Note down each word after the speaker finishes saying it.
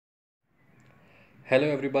Hello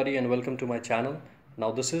everybody and welcome to my channel.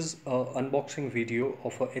 Now this is an unboxing video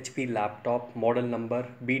of a HP laptop model number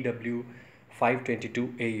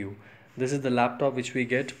BW522AU. This is the laptop which we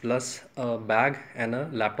get plus a bag and a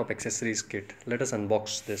laptop accessories kit. Let us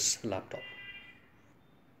unbox this laptop.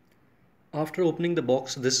 After opening the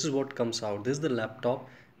box, this is what comes out. This is the laptop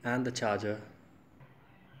and the charger.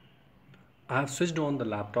 I have switched on the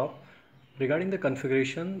laptop. Regarding the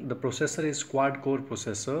configuration, the processor is quad core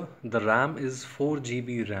processor. The RAM is 4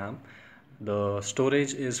 GB RAM. The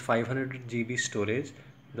storage is 500 GB storage.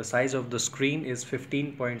 The size of the screen is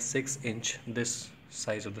 15.6 inch, this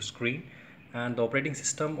size of the screen. And the operating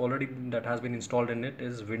system already that has been installed in it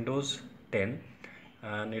is Windows 10.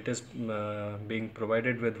 And it is being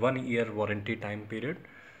provided with 1 year warranty time period.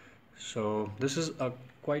 So this is a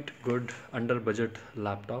quite good under budget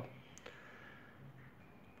laptop.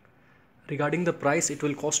 Regarding the price, it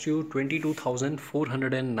will cost you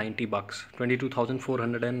 22,490 bucks,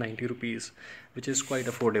 22,490 rupees, which is quite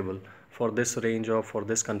affordable for this range of, for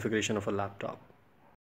this configuration of a laptop.